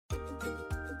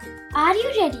Are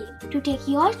you ready to take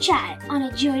your child on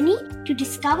a journey to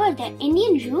discover their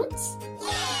Indian roots?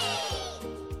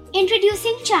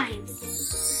 Introducing Chimes,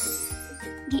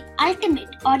 the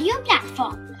ultimate audio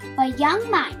platform for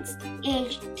young minds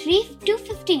aged 3 to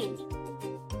 15.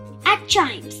 At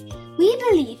Chimes, we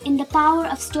believe in the power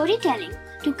of storytelling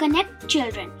to connect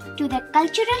children to their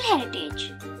cultural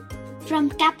heritage. From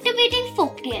captivating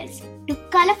folktales to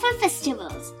colorful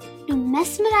festivals to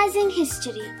mesmerizing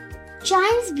history,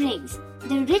 Chimes brings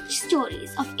the rich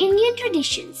stories of Indian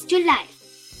traditions to life.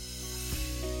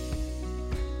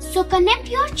 So connect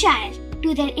your child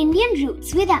to their Indian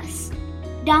roots with us.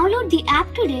 Download the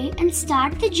app today and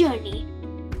start the journey.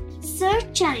 Search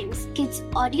Chimes Kids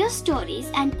Audio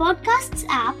Stories and Podcasts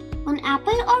app on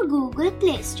Apple or Google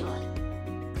Play Store.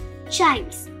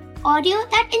 Chimes, audio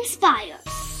that inspires.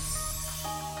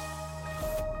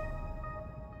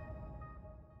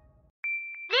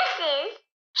 This is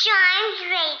Chimes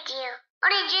Radio,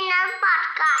 original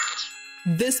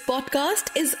podcast. This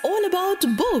podcast is all about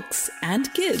books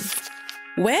and kids,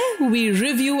 where we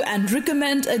review and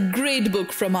recommend a great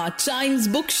book from our Chimes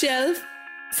bookshelf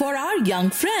for our young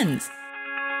friends.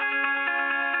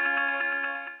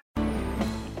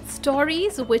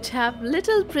 Stories which have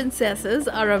little princesses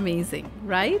are amazing,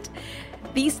 right?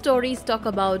 These stories talk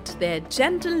about their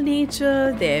gentle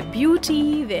nature, their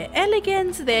beauty, their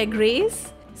elegance, their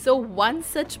grace. So one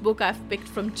such book I've picked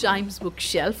from Chimes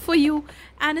bookshelf for you,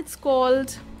 and it's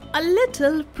called A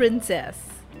Little Princess.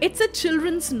 It's a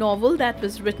children's novel that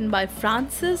was written by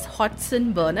Frances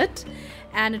Hodgson Burnett,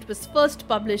 and it was first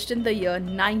published in the year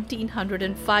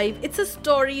 1905. It's a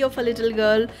story of a little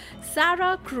girl,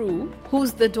 Sarah Crewe,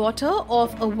 who's the daughter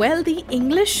of a wealthy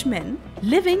Englishman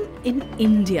living in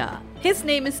India. His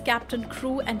name is Captain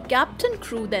Crewe, and Captain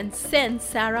Crewe then sends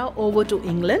Sarah over to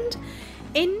England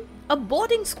in a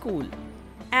boarding school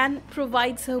and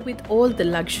provides her with all the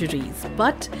luxuries.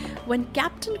 But when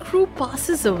Captain Crewe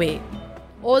passes away,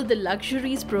 all the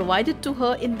luxuries provided to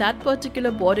her in that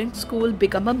particular boarding school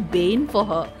become a bane for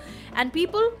her, and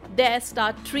people there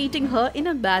start treating her in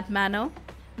a bad manner,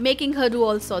 making her do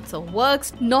all sorts of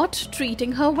works, not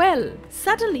treating her well.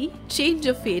 Suddenly, change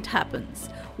of fate happens.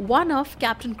 One of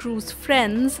Captain Crewe's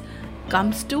friends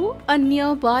comes to a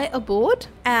nearby abode,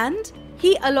 and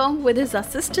he, along with his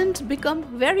assistant, become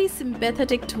very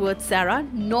sympathetic towards Sarah,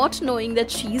 not knowing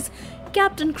that she's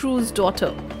Captain Crewe's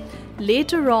daughter.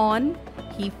 Later on,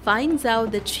 he finds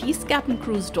out that she's Captain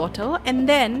Crewe's daughter and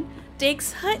then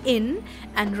takes her in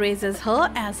and raises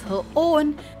her as her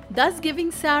own, thus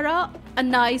giving Sarah a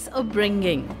nice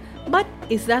upbringing. But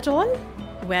is that all?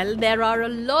 Well, there are a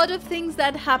lot of things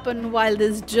that happen while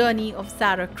this journey of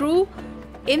Sarah Crewe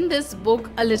in this book,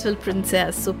 A Little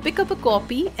Princess. So pick up a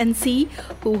copy and see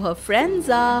who her friends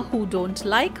are, who don't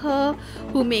like her,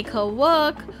 who make her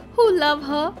work, who love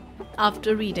her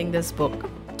after reading this book.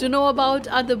 To know about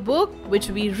other book which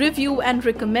we review and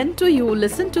recommend to you,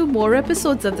 listen to more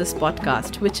episodes of this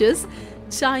podcast, which is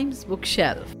Chimes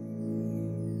Bookshelf.